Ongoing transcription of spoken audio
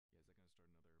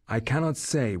I cannot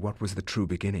say what was the true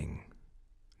beginning,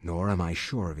 nor am I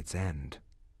sure of its end.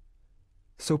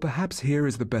 So perhaps here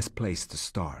is the best place to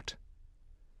start.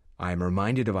 I am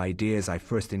reminded of ideas I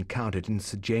first encountered in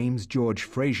Sir James George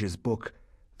Fraser's book,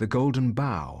 The Golden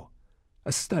Bough,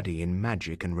 a study in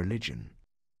magic and religion.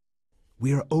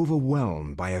 We are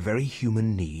overwhelmed by a very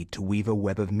human need to weave a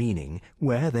web of meaning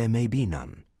where there may be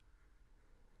none.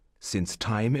 Since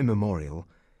time immemorial,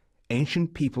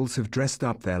 ancient peoples have dressed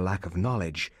up their lack of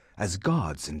knowledge as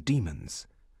gods and demons.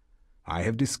 I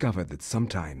have discovered that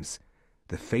sometimes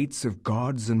the fates of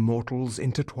gods and mortals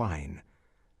intertwine,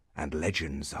 and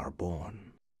legends are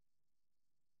born.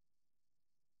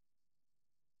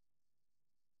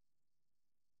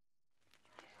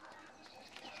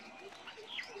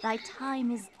 Thy time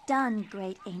is done,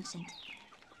 great ancient.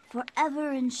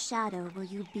 Forever in shadow will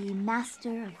you be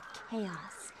master of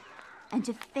chaos, and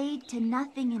to fade to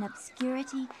nothing in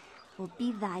obscurity will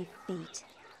be thy fate.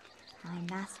 My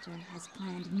master has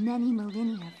planned many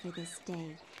millennia for this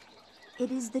day.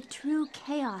 It is the true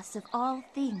chaos of all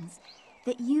things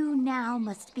that you now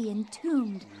must be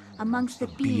entombed amongst the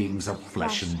beings of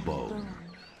flesh and bone.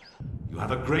 You have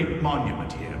a great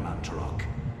monument here, Mantarok.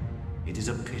 It is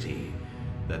a pity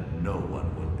that no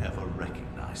one will ever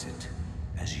recognize it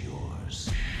as yours.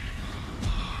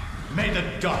 May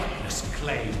the darkness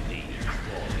claim thee,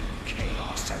 crawling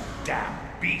chaos and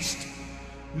damned beast.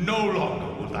 No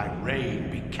longer will thy reign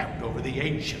be kept over the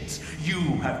ancients you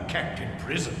have kept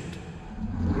imprisoned.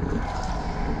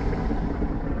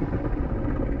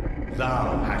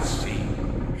 Thou hast seen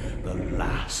the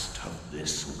last of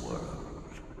this world.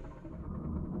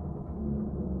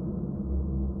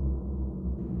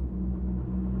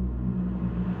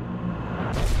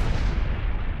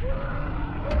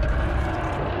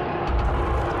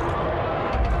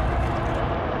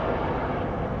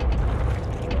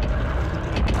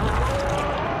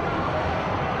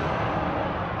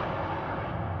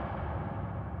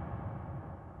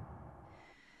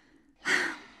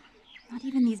 Not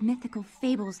even these mythical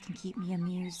fables can keep me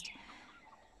amused.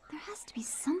 There has to be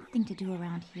something to do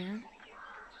around here.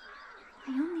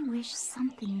 I only wish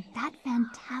something that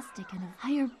fantastic and of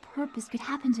higher purpose could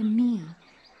happen to me.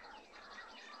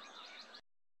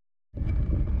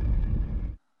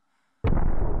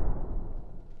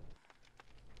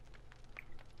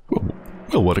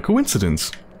 Well, what a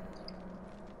coincidence.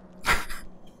 Oh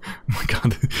my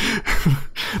god.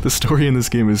 The story in this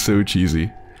game is so cheesy.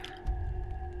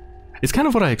 It's kind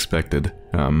of what I expected.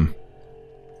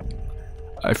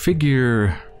 I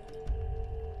figure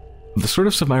the sort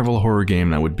of survival horror game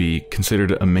that would be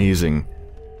considered amazing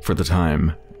for the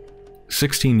time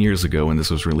 16 years ago when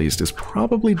this was released is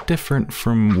probably different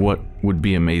from what would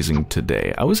be amazing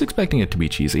today. I was expecting it to be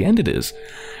cheesy, and it is,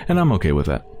 and I'm okay with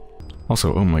that.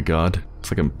 Also, oh my god,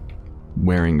 it's like I'm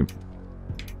wearing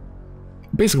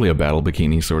basically a battle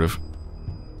bikini, sort of.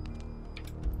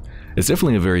 It's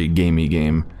definitely a very gamey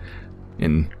game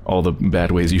in all the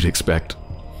bad ways you'd expect.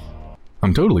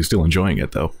 I'm totally still enjoying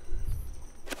it, though.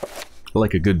 I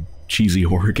like a good, cheesy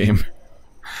horror game.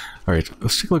 Alright,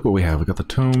 let's take a look what we have. We got the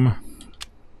Tome.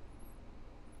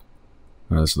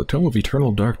 So the Tome of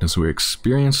Eternal Darkness, where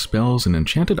experience, spells, and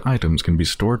enchanted items can be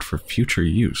stored for future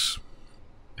use.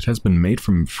 It has been made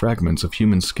from fragments of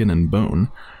human skin and bone,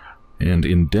 and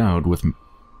endowed with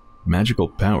magical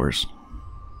powers.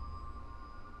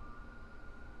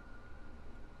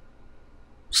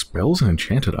 Spells and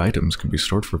enchanted items can be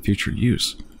stored for future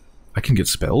use. I can get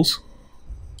spells?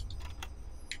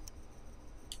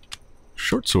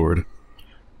 Short sword.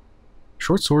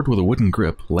 Short sword with a wooden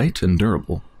grip, light and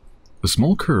durable. The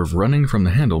small curve running from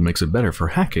the handle makes it better for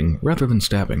hacking rather than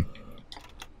stabbing.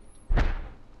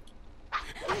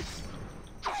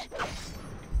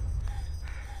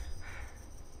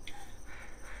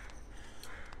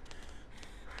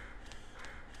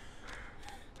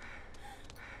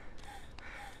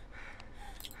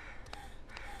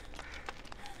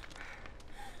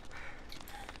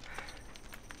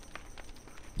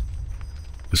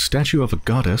 A statue of a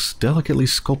goddess delicately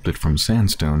sculpted from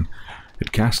sandstone.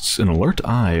 It casts an alert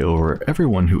eye over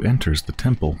everyone who enters the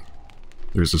temple.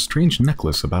 There's a strange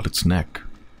necklace about its neck.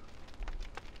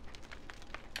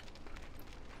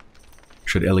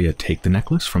 Should Elia take the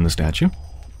necklace from the statue?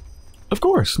 Of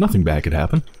course, nothing bad could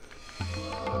happen.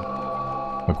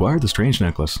 Acquire the strange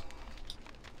necklace.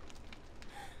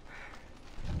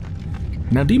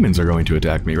 Now demons are going to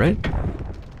attack me, right?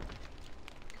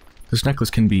 This necklace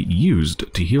can be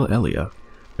used to heal Elia.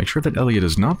 Make sure that Elia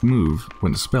does not move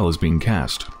when the spell is being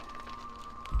cast.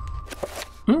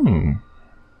 Oh.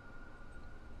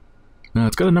 Now,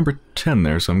 it's got a number 10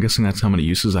 there, so I'm guessing that's how many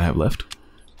uses I have left.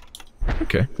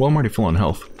 Okay, well, I'm already full on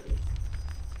health.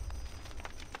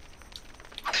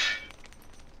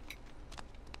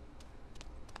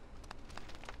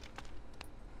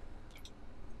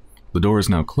 The door is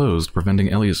now closed,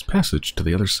 preventing Elia's passage to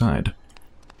the other side.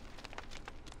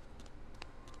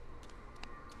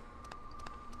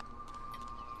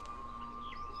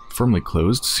 Firmly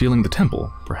closed, sealing the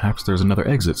temple. Perhaps there's another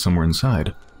exit somewhere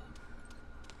inside.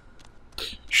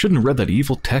 Shouldn't have read that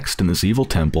evil text in this evil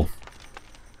temple.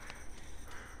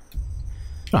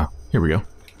 Ah, here we go.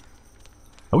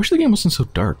 I wish the game wasn't so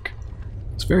dark.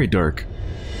 It's very dark.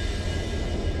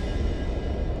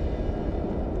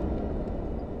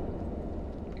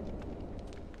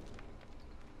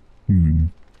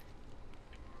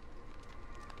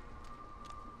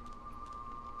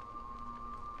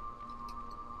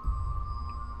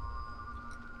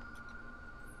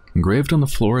 Engraved on the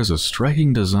floor is a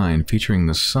striking design featuring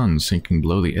the sun sinking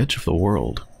below the edge of the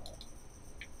world.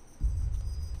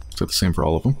 Is that the same for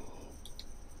all of them?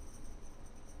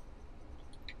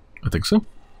 I think so.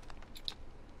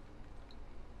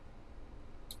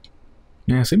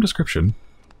 Yeah, same description.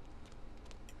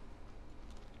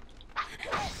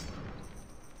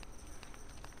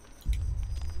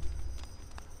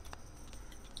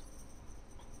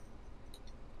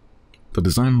 The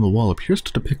design on the wall appears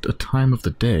to depict a time of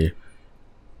the day.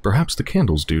 Perhaps the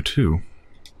candles do too.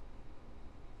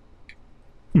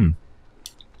 I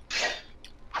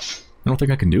don't think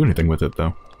I can do anything with it,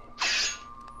 though.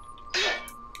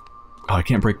 Oh, I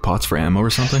can't break pots for ammo or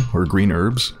something? Or green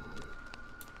herbs?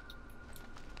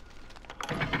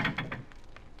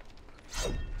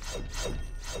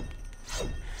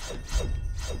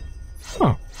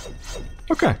 Oh.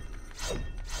 Okay.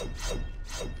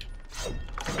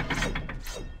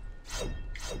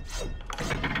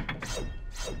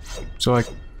 So I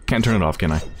can't turn it off,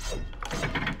 can I?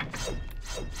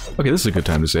 Okay, this is a good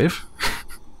time to save.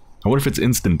 I wonder if it's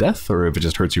instant death, or if it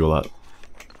just hurts you a lot.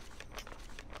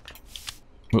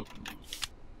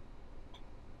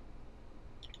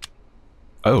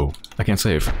 Oh, I can't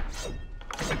save.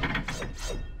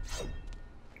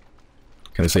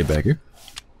 Can I save back here?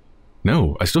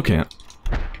 No, I still can't.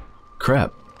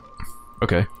 Crap.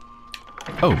 Okay.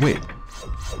 Oh, wait.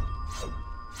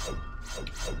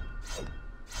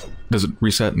 Does it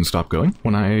reset and stop going?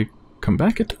 When I come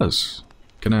back, it does.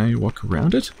 Can I walk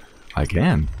around it? I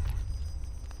can.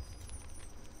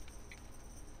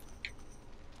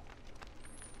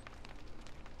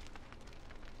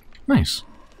 Nice.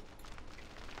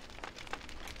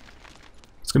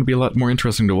 It's going to be a lot more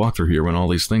interesting to walk through here when all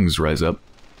these things rise up.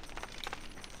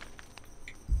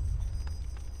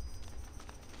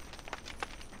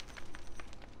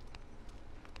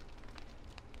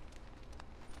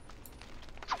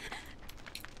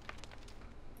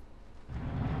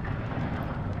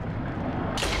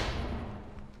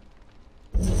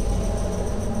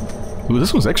 Ooh,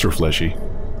 this one's extra fleshy.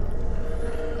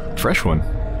 Fresh one.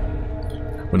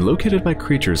 When located by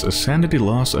creatures, a sanity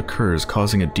loss occurs,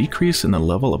 causing a decrease in the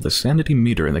level of the sanity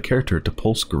meter in the character to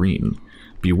pulse green.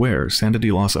 Beware, sanity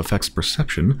loss affects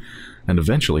perception, and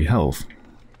eventually health.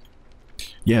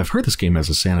 Yeah, I've heard this game has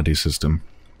a sanity system.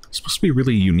 It's supposed to be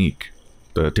really unique.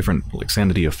 The different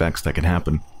sanity effects that can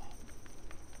happen.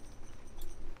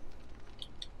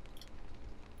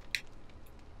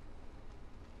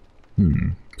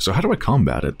 So how do I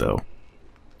combat it, though?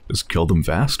 Just kill them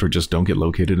fast, or just don't get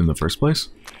located in the first place?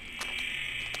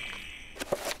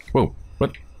 Whoa,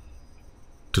 what?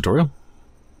 Tutorial?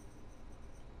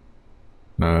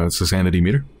 It's the sanity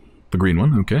meter. The green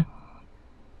one, okay.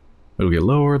 It'll get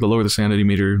lower. The lower the sanity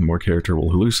meter, the more character will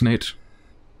hallucinate.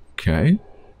 Okay.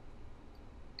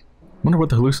 Wonder what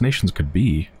the hallucinations could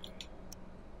be.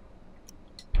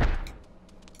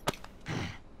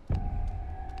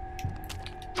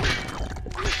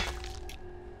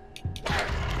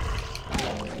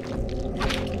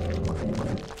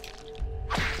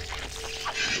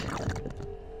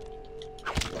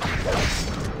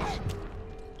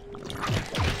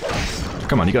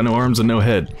 Come on, you got no arms and no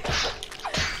head.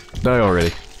 Die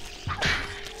already.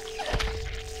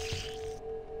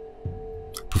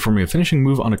 Performing a finishing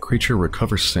move on a creature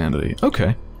recovers sanity.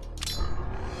 Okay.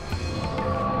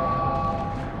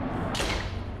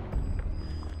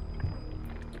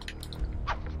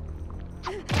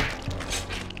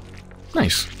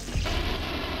 Nice.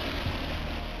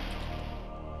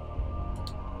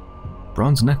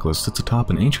 Bronze necklace sits atop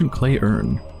an ancient clay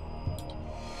urn.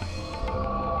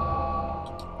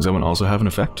 Does that one also have an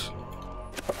effect?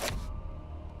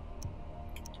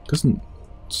 Doesn't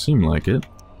seem like it.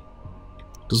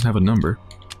 Doesn't have a number.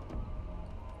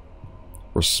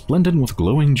 Resplendent with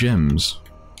glowing gems.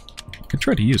 I can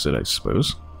try to use it, I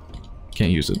suppose.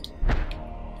 Can't use it.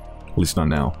 At least not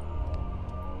now.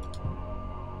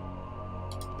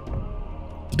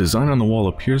 The design on the wall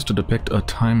appears to depict a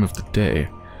time of the day.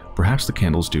 Perhaps the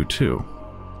candles do too.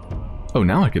 Oh,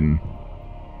 now I can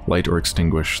light or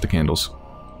extinguish the candles.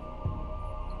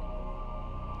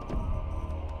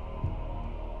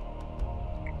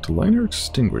 To light or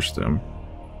extinguish them.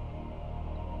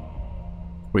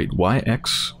 Wait, Y,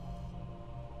 X,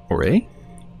 or A?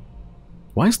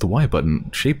 Why is the Y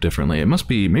button shaped differently? It must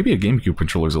be, maybe a GameCube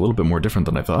controller is a little bit more different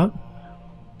than I thought.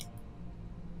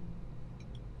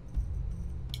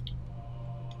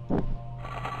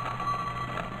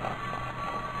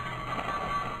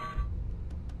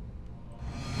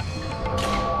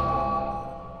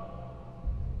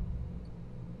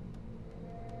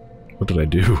 What did I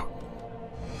do?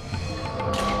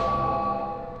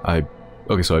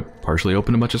 Okay, so I partially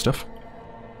opened a bunch of stuff?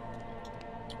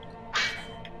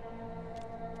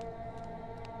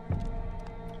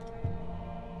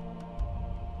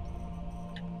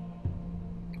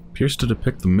 Appears to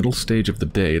depict the middle stage of the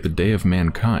day of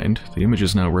mankind. The image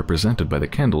is now represented by the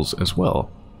candles as well.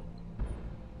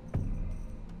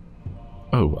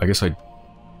 Oh, I guess I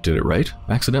did it right,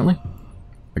 accidentally?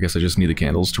 I guess I just need the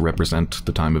candles to represent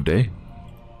the time of day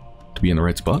to be in the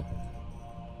right spot.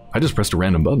 I just pressed a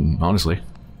random button, honestly.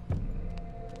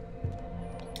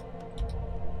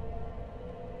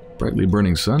 Brightly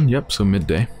burning sun, yep, so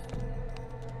midday.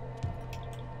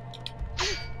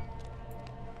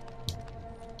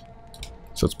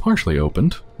 So it's partially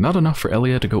opened, not enough for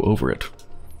Elia to go over it.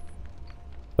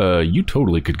 You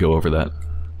totally could go over that.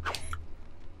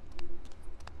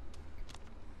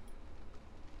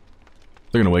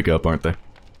 They're gonna wake up, aren't they?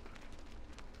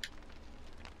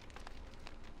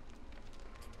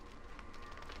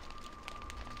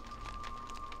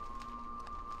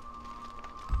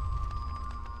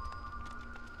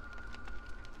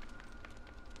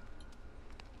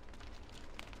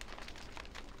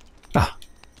 Ah.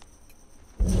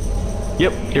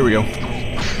 Yep, here we go.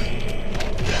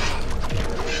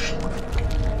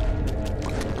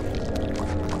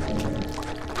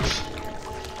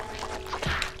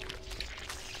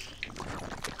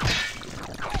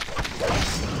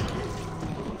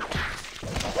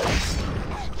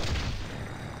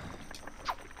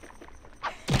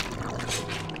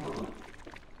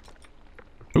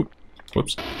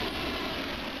 Whoops.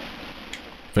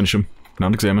 Finish him.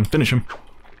 Not examine. Finish him.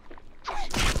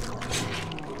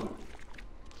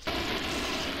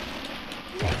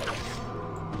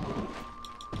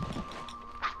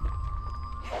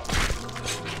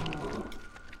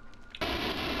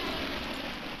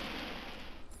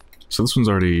 So this one's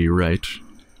already right.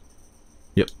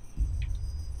 Yep.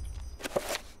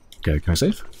 Okay, can I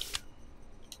save?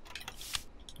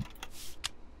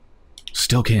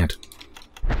 Still can't.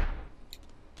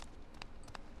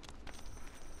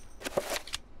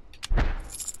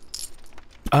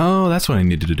 Oh, that's what I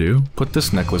needed to do. Put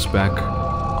this necklace back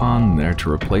on there to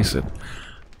replace it.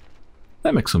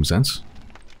 That makes some sense.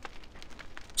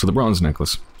 So the bronze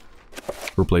necklace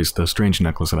replaced the strange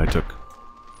necklace that I took.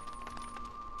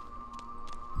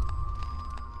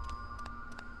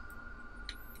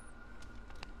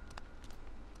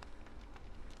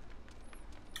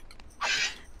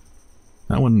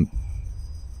 That one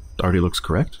already looks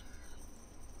correct.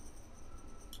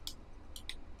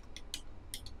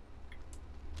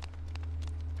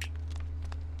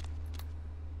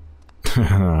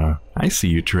 I see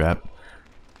you, Trap.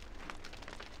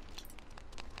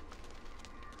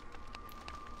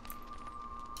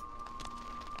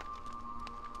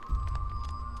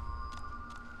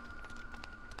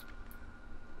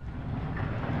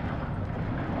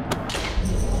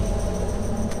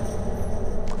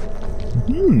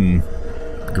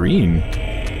 Green.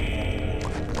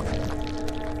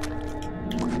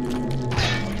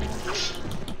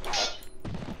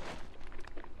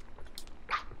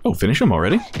 Oh, finish him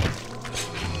already?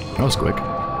 That was quick.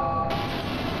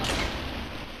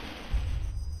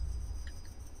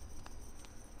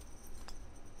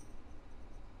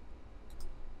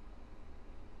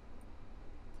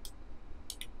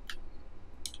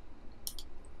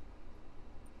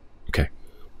 Okay.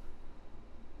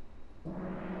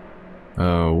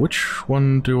 Which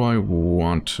one do I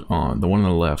want on? The one on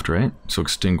the left, right? So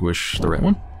extinguish the right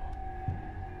one?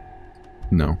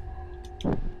 No.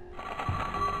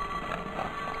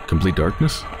 Complete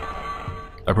darkness?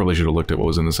 I probably should have looked at what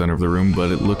was in the center of the room,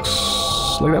 but it looks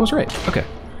like that was right. Okay.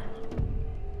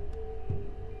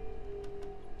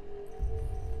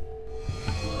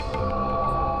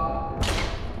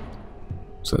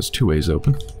 So that's two ways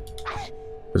open.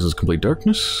 This is complete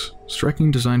darkness.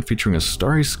 Striking design featuring a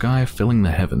starry sky filling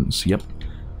the heavens. Yep.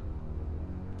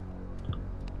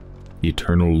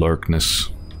 Eternal darkness.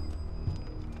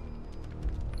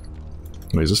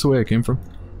 Wait, is this the way I came from?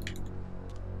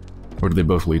 Or do they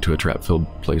both lead to a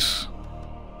trap-filled place?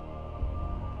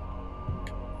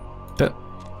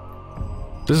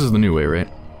 This is the new way, right?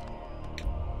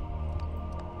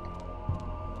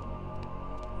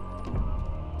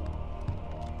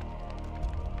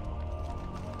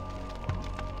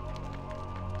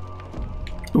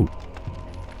 Ooh.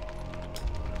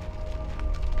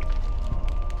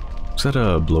 Is that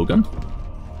a blowgun?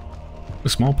 A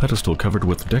small pedestal covered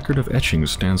with decorative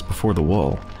etchings stands before the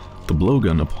wall. The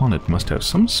blowgun upon it must have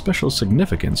some special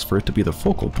significance for it to be the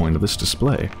focal point of this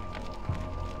display.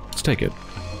 Let's take it.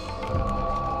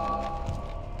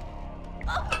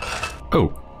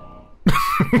 Oh.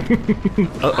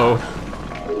 Uh-oh.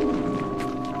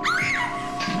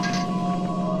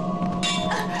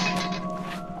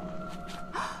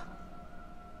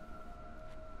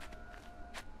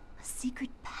 A secret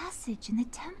passage in the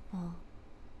temple.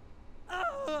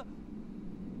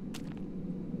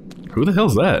 Who the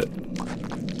hell's that?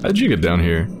 How'd you get down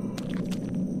here?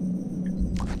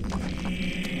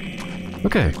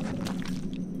 Okay.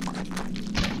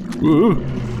 Ooh.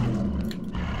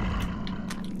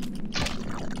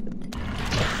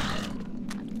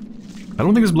 I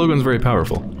don't think this blowgun's very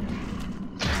powerful.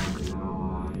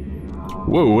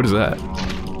 Whoa, what is that?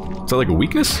 Is that like a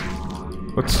weakness?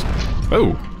 What's...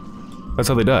 Oh! That's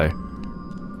how they die.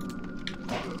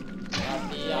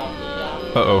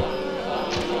 Uh-oh.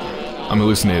 I'm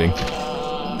hallucinating.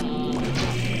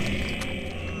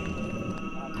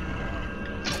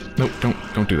 Nope,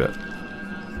 don't do that.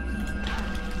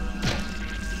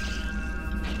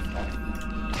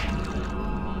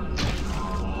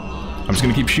 I'm just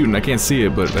gonna keep shooting. I can't see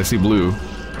it, but I see blue.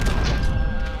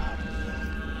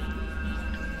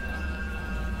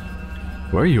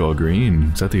 Why are you all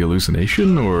green? Is that the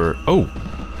hallucination, or... Oh!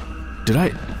 Did I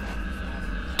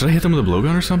hit them with a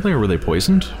blowgun or something, or were they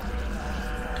poisoned?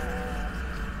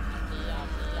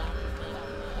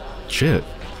 Shit.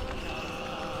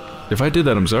 If I did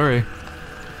that, I'm sorry.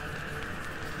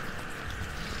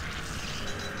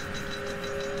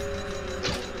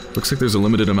 Looks like there's a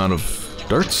limited amount of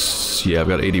darts. Yeah, I've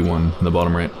got 81 in the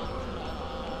bottom right.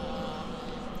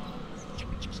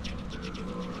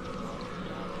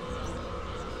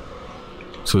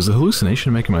 So is the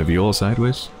hallucination making my view all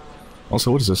sideways?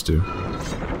 Also, what does this do?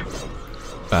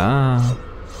 Ah.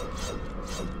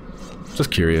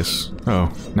 Just curious.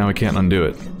 Oh, now I can't undo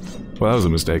it. Well, that was a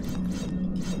mistake.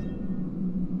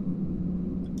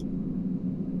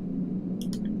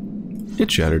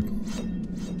 It shattered.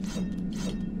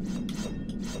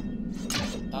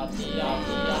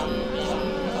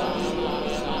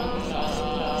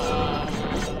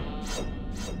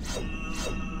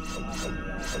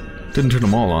 Didn't turn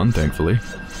them all on, thankfully.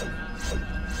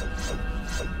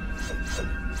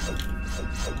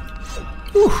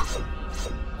 Whew.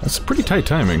 That's pretty tight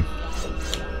timing.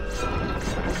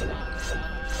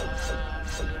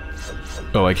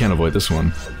 Oh, I can't avoid this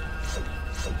one.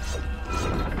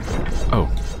 Oh.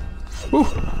 Whew.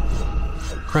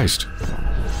 Christ.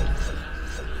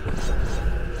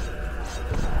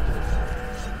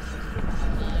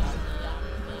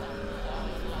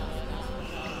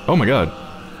 Oh my god.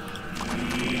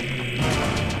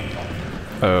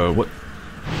 What?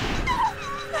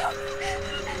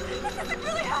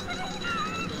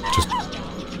 Just...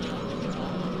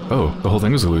 Oh, the whole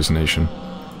thing was a hallucination.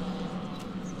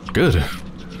 Good.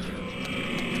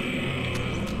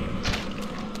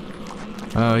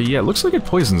 Yeah, it looks like it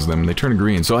poisons them and they turn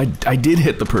green, so I did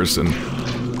hit the person.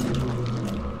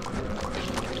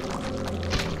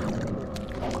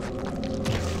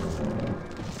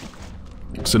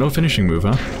 So no finishing move,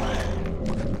 huh?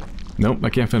 Nope, I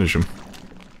can't finish him.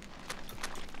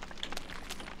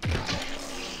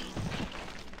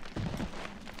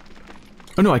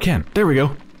 Oh no, I can. There we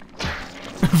go.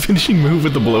 Finishing move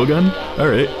with the blowgun?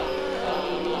 Alright.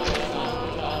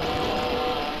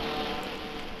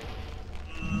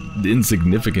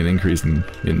 Insignificant increase in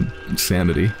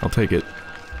sanity. I'll take it.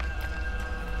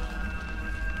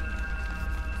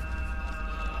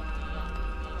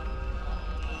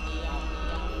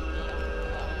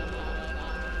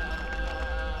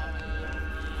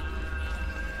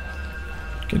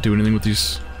 Can't do anything with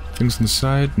these things on the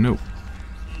side? Nope.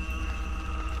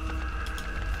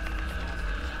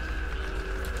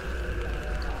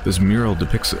 This mural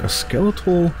depicts a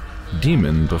skeletal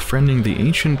demon befriending the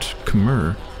ancient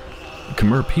Khmer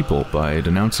people by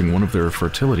denouncing one of their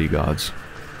fertility gods.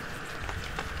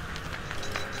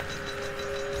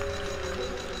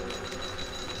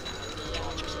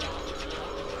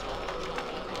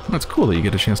 That's cool that you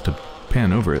get a chance to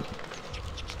pan over it.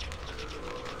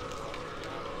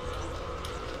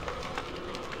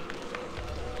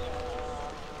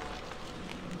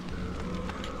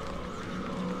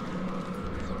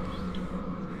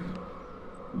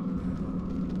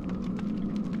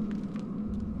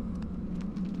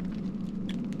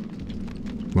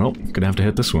 Well, gonna have to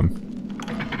hit this one.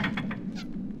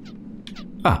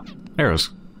 Ah, arrows.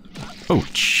 Oh,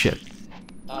 shit.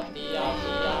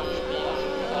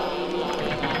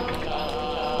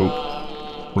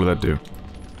 Oh, what did that do?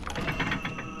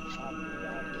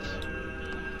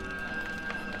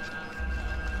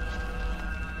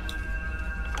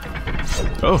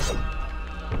 Oh!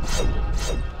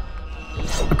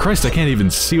 Oh, Christ, I can't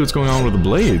even see what's going on with the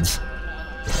blades.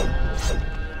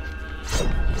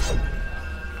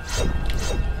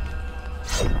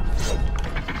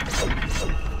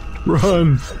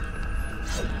 Run!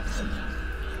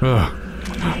 Ugh.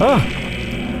 Ah!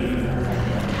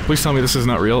 Please tell me this is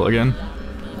not real again.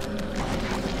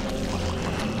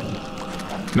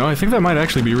 No, I think that might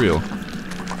actually be real.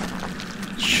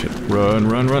 Shit. Run,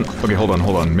 run, run. Okay, hold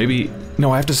on. Maybe...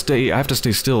 No, I have to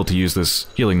stay still to use this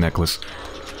healing necklace.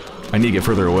 I need to get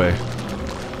further away.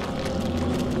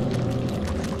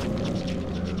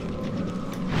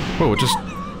 Whoa, it just...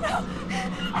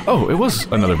 Oh, it was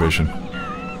another vision.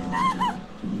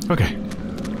 Okay.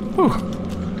 Whew.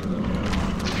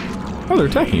 Oh, they're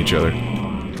attacking each other.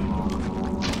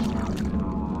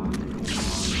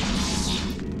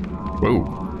 Whoa.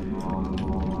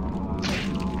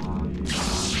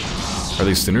 Are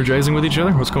they synergizing with each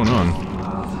other? What's going on?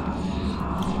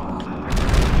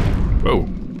 Whoa.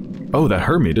 Oh, that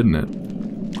hurt me, didn't it?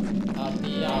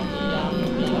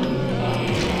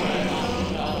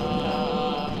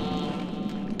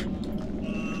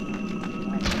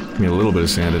 Give me a little bit of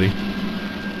sanity.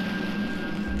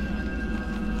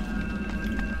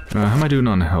 How am I doing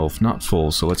on health? Not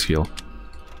full, so let's heal.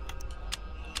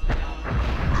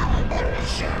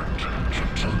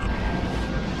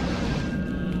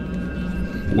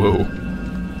 Whoa.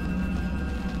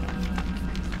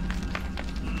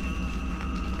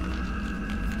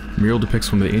 Mural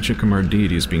depicts one of the ancient Khmer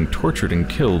deities being tortured and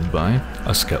killed by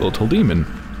a skeletal demon.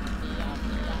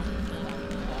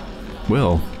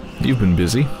 Well, you've been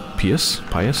busy. Pious.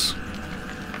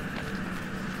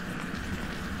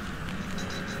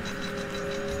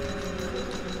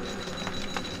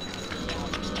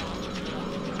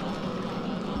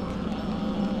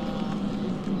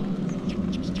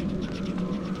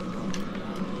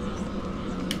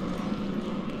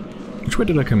 Which way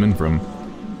did I come in from?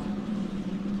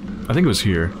 I think it was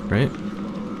here, right?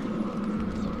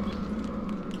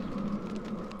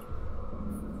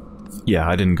 Yeah,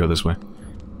 I didn't go this way.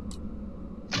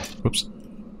 Whoops.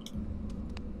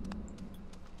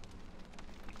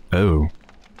 Oh.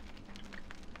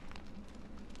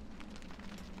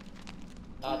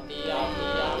 I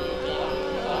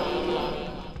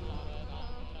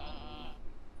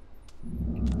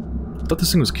thought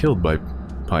this thing was killed by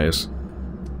Pious.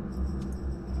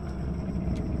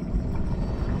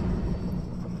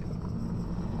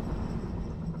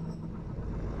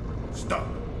 Stop.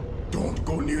 Don't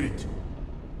go near it.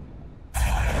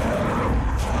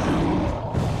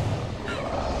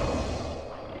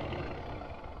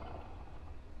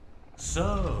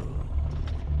 So,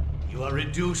 you are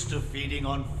reduced to feeding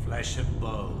on flesh and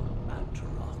bone,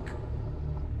 Mantarok.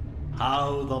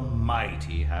 How the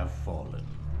mighty have fallen.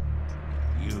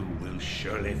 You will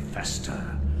surely fester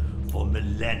for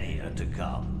millennia to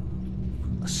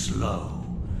come. A slow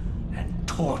and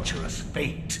torturous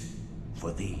fate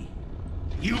for thee.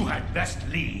 You had best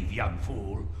leave, young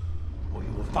fool, or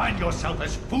you will find yourself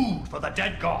as food for the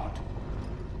dead god.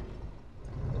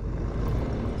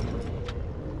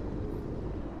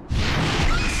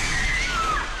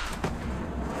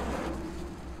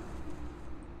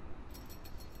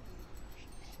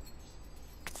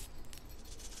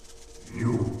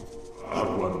 You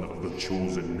are one of the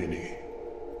chosen many.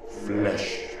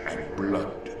 Flesh and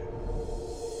blood.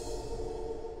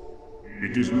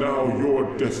 It is now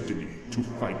your destiny to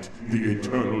fight the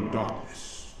eternal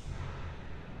darkness.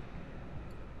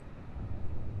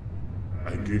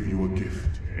 I give you a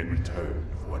gift in return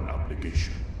for an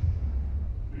obligation.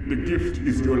 The gift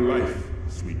is your life,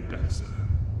 sweet dancer.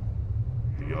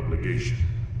 The obligation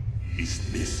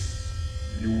is this.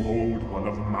 You hold one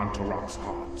of Mantarok's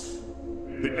hearts.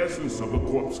 The essence of the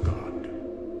corpse god.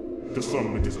 To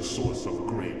some it is a source of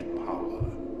great power.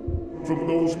 From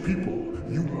those people,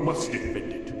 you must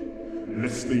defend it,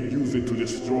 lest they use it to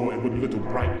destroy what little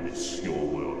brightness your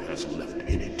world has left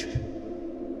in it.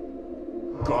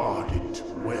 Guard it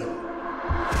well.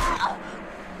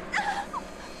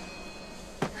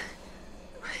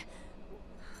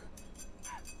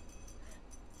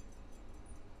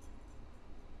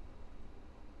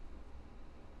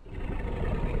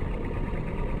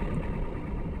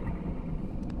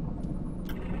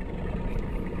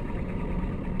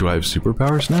 Do I have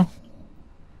superpowers now?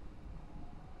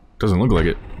 Doesn't look like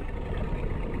it.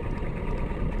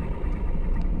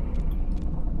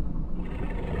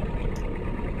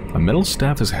 metal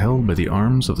staff is held by the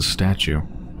arms of the statue.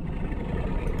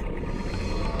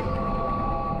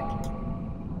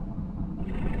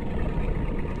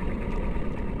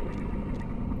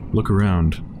 Look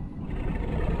around.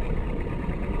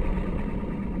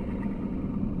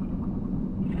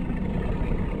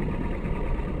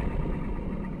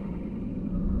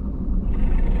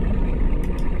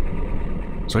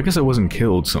 So I guess I wasn't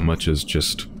killed so much as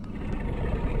just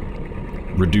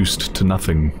reduced to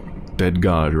nothing. Dead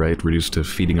god, right? Reduced to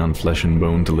feeding on flesh and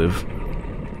bone to live.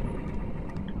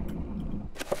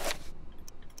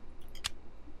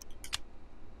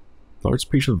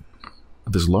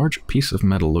 This large piece of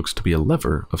metal looks to be a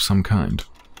lever of some kind.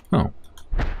 Oh.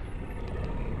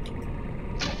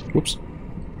 Whoops.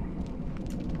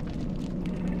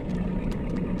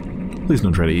 Please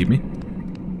don't try to eat me.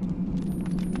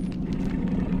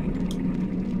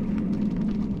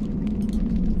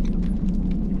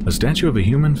 A statue of a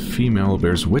human female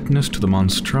bears witness to the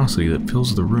monstrosity that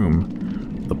fills the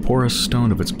room. The porous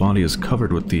stone of its body is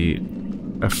covered with the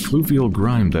effluvial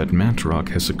grime that Mantarok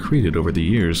has secreted over the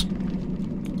years.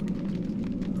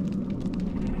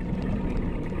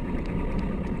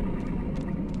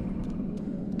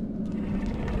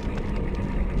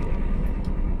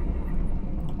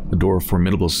 A door of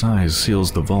formidable size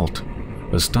seals the vault.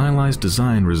 A stylized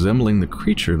design resembling the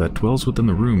creature that dwells within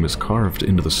the room is carved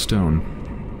into the stone.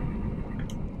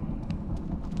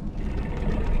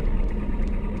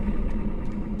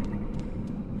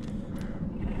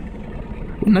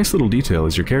 One nice little detail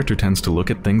is your character tends to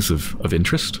look at things of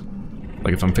interest.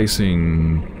 Like if I'm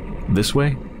facing this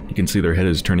way, you can see their head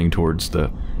is turning towards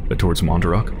towards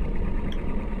Mantarok.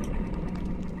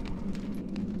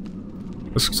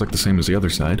 This looks like the same as the other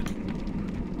side.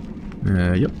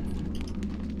 Yep.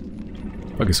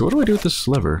 Okay, so what do I do with this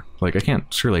lever? Like,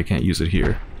 surely I can't use it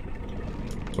here.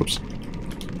 Oops.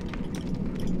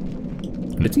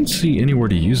 I didn't see anywhere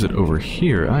to use it over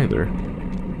here either.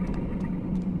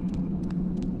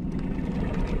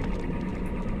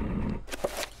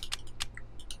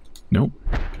 Nope.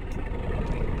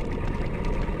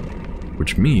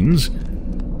 Which means...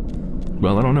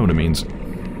 well, I don't know what it means.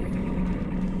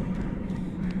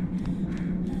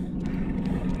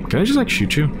 Can I just, like,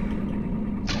 shoot you?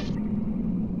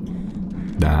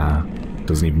 Nah,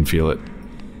 doesn't even feel it.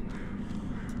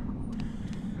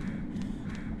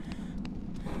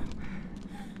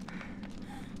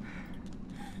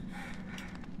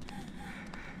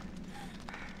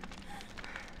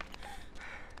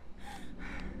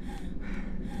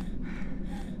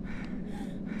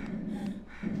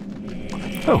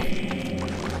 Oh.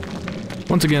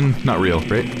 Once again, not real,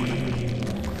 right?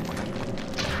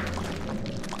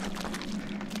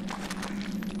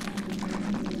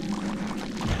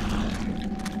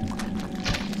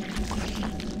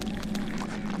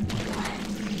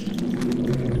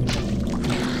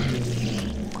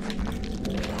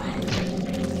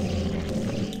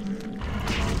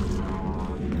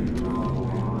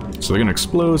 So they're gonna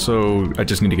explode, so I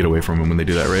just need to get away from them when they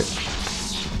do that, right?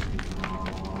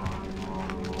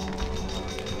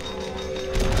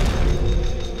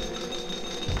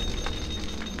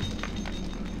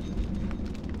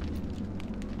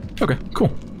 Okay, cool.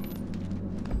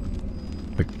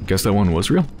 I guess that one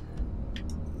was real.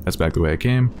 That's back the way I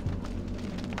came.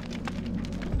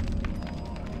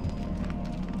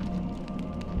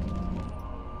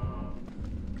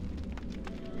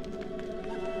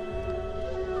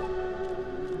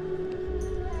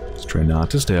 Let's try not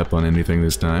to step on anything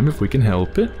this time if we can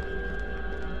help it.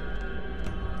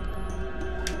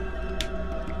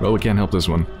 Well, we can't help this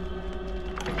one.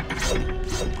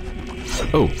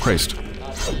 Oh, Christ.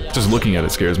 Just looking at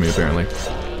it scares me, apparently.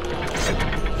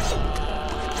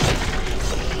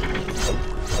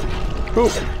 Oh!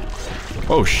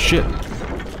 Oh, shit.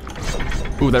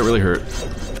 Ooh, that really hurt.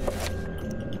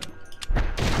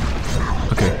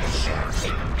 Okay.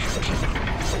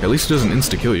 At least it doesn't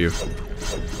insta-kill you.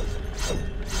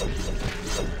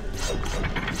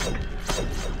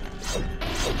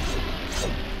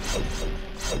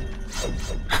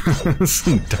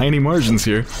 Some tiny margins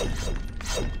here.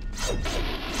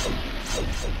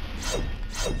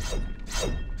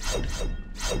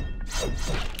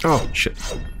 Oh, shit.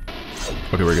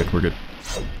 Okay, we're good, we're good.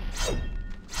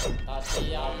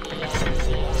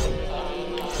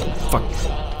 Fuck.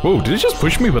 Whoa, did it just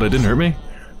push me but it didn't hurt me?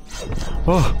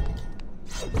 Oh.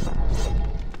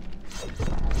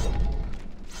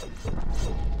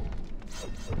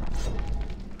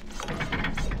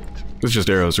 It's just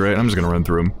arrows, right? I'm just gonna run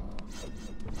through them.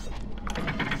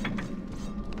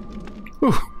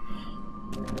 Whew.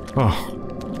 Oh.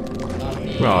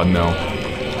 Oh, no.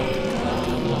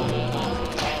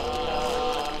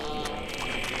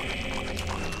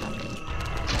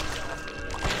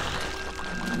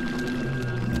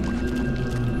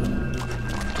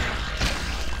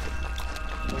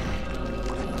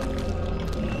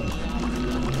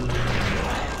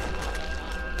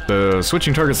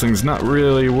 switching targets thing's not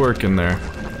really working there.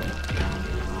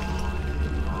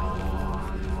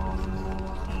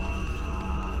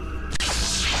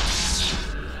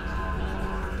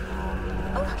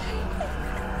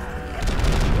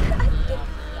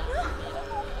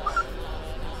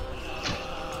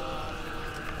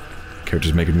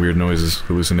 Character's making weird noises,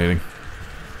 hallucinating.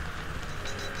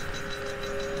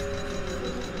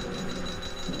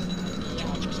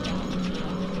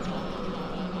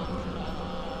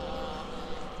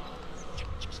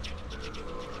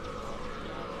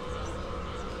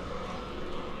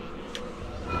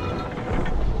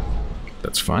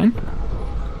 That's fine.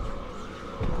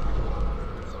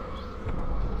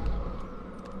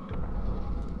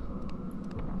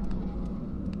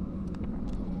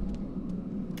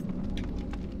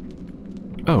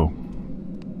 Oh.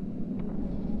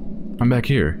 I'm back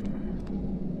here.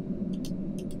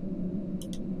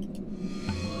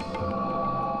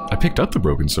 I picked up the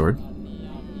broken sword.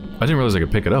 I didn't realize I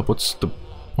could pick it up. What's the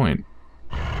point?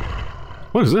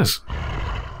 What is this?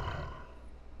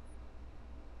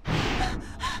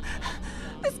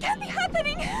 This can't be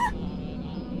happening!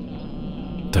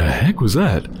 The heck was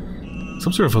that?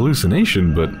 Some sort of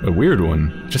hallucination, but a weird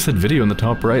one. Just said video in the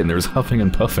top right and there was huffing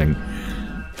and puffing.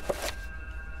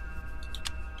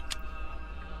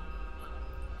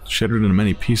 Shattered into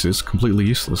many pieces, completely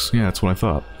useless. Yeah, that's what I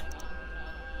thought.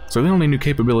 So the only new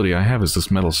capability I have is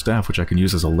this metal staff, which I can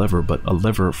use as a lever, but a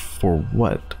lever for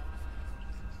what?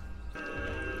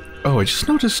 Oh, I just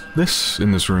noticed this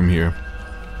in this room here.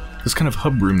 This kind of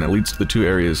hub room that leads to the two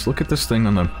areas. Look at this thing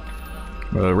on the...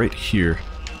 right here.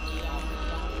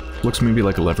 Looks maybe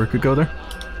like a lever could go there.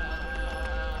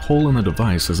 Hole in the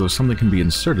device, as though something can be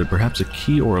inserted, perhaps a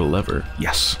key or a lever.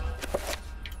 Yes!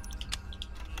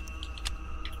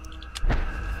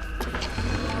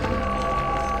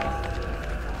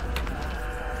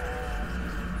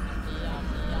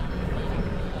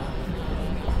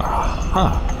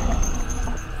 Aha!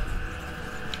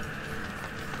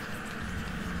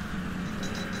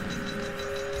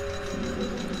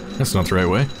 That's not the right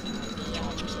way.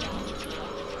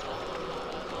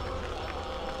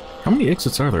 How many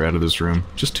exits are there out of this room?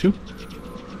 Just two?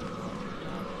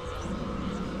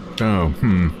 Oh,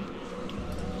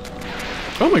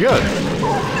 Oh my god!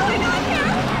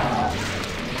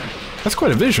 That's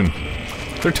quite a vision.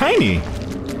 They're tiny!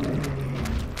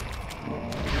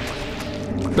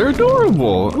 They're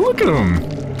adorable! Look at them!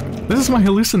 This is my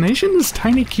hallucination? These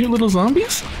tiny, cute little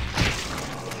zombies?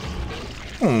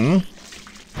 Oh.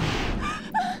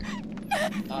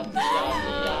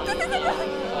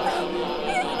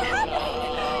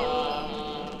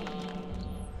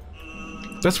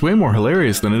 That's way more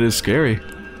hilarious than it is scary.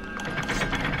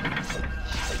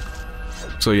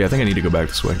 So yeah, I think I need to go back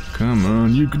this way. Come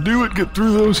on, you can do it! Get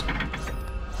through those!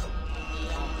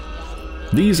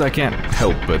 These I can't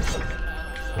help but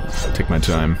take my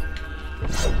time.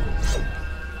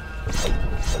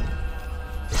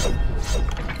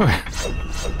 Okay.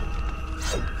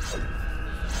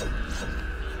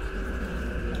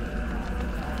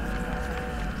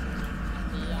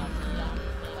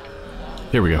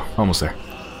 Here we go, almost there.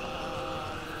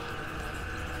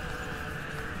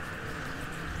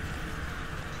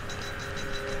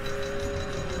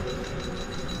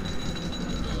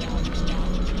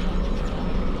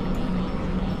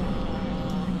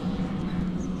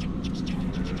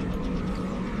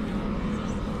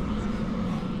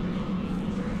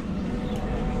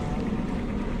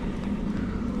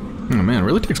 Oh man, it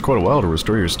really takes quite a while to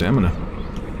restore your stamina.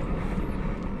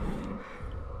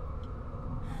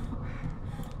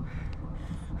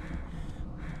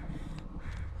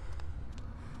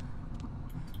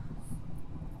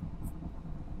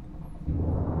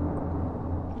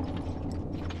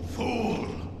 Fool!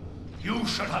 You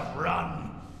should have run.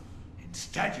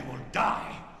 Instead you will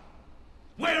die.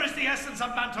 Where is the essence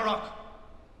of Mantarok?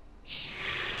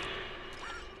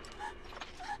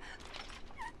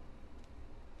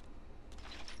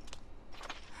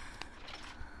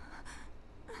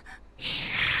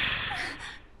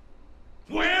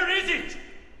 Where is it?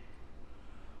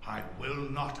 I will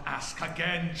not ask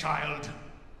again, child.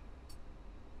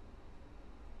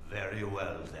 Very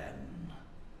well, then.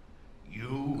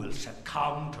 You will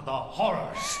succumb to the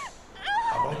horrors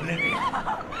of oblivion.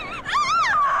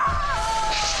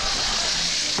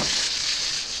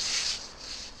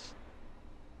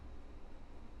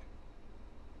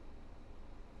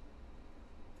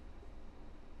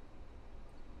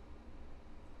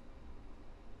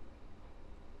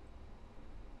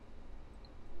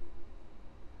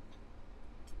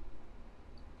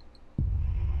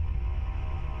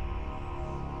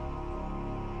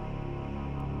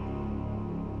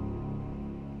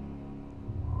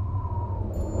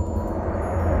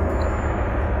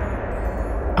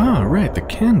 right, the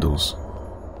candles.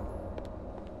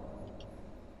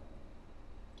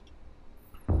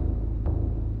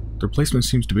 Their placement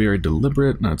seems to be very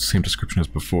deliberate. No, it's the same description as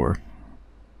before.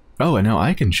 Oh, and now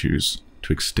I can choose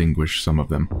to extinguish some of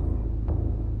them.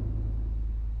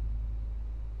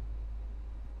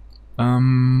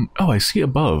 Oh, I see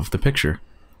above the picture.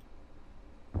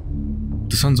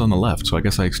 The sun's on the left, so I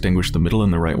guess I extinguished the middle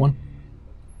and the right one.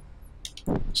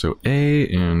 So A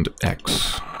and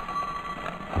X.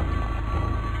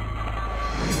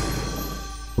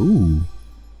 Ooh.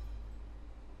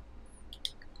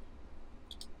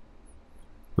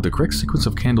 With the correct sequence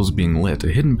of candles being lit,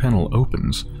 a hidden panel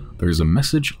opens. There is a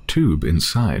message tube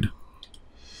inside.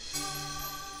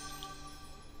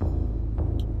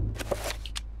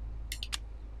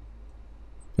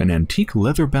 An antique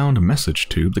leather-bound message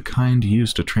tube, the kind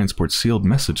used to transport sealed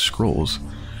message scrolls.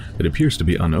 It appears to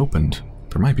be unopened.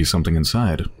 There might be something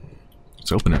inside.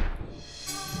 Let's open it.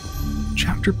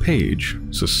 Chapter page,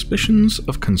 Suspicions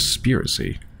of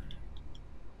Conspiracy.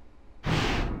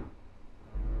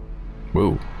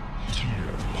 Whoa.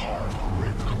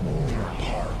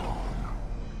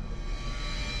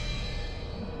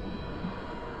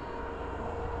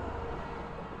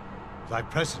 Thy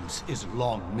presence is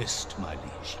long missed, my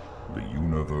liege. The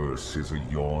universe is a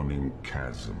yawning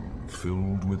chasm,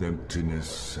 filled with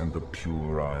emptiness and the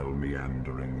puerile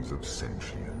meanderings of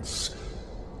sentience.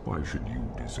 Why should you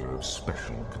deserve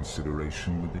special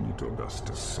consideration within it,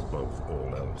 Augustus, above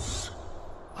all else?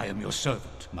 I am your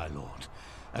servant, my lord.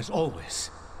 As always,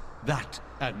 that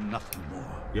and nothing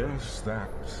more. Yes,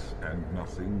 that and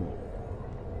nothing more.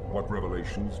 What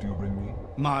revelations do you bring me?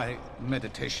 My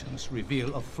meditations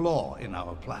reveal a flaw in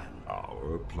our plan.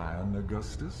 Our plan,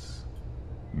 Augustus?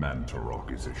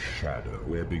 Mantarok is a shadow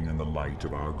ebbing in the light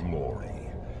of our glory.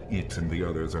 It and the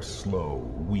others are slow,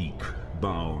 weak,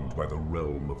 bound by the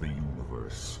realm of the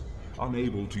universe.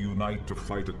 Unable to unite to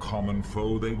fight a common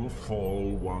foe, they will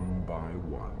fall one by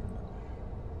one.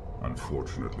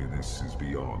 Unfortunately, this is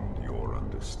beyond your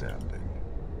understanding.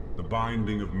 The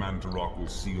binding of Mantarok will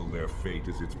seal their fate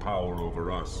as its power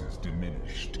over us is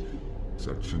diminished.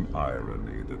 Such an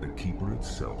irony that the Keeper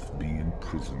itself be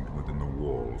imprisoned within the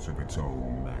walls of its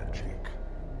own magic.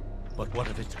 But what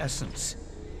of its essence?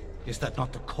 Is that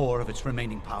not the core of its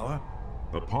remaining power?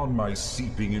 Upon my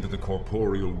seeping into the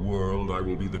corporeal world, I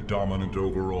will be the dominant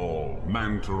over all,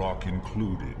 Mantarok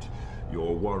included.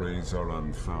 Your worries are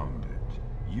unfounded.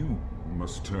 You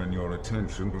must turn your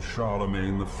attention to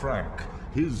Charlemagne the Frank.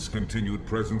 His continued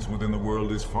presence within the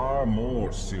world is far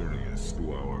more serious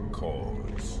to our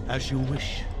cause. As you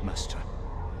wish, Master.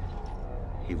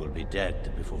 He will be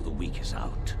dead before the week is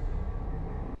out.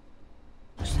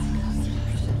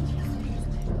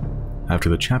 After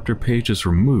the chapter page is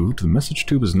removed, the message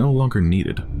tube is no longer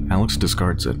needed. Alex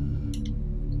discards it.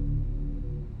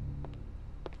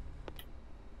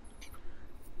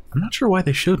 I'm not sure why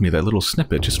they showed me that little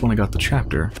snippet just when I got the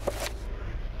chapter.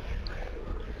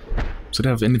 Does it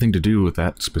have anything to do with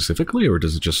that specifically, or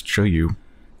does it just show you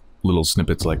little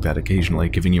snippets like that occasionally,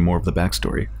 giving you more of the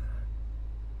backstory?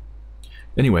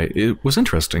 Anyway, it was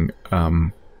interesting.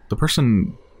 The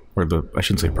person, or I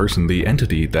shouldn't say person, the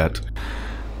entity that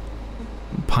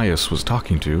Pius was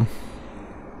talking to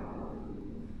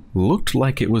looked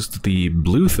like it was the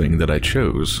blue thing that I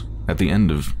chose at the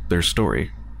end of their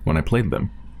story when I played them.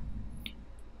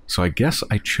 So I guess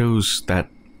I chose that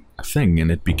thing and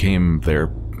it became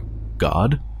their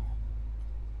god.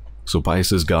 So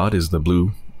Pius's god is the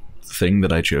blue thing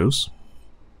that I chose.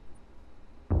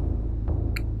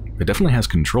 It definitely has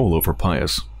control over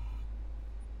Pius.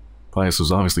 Pius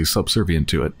was obviously subservient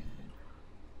to it.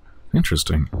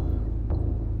 Interesting.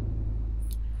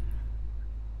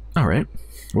 Alright,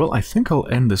 well I think I'll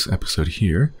end this episode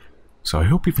here, so I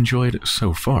hope you've enjoyed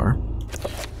so far,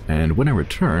 and when I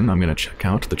return I'm going to check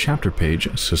out the chapter page,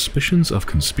 Suspicions of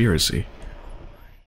Conspiracy.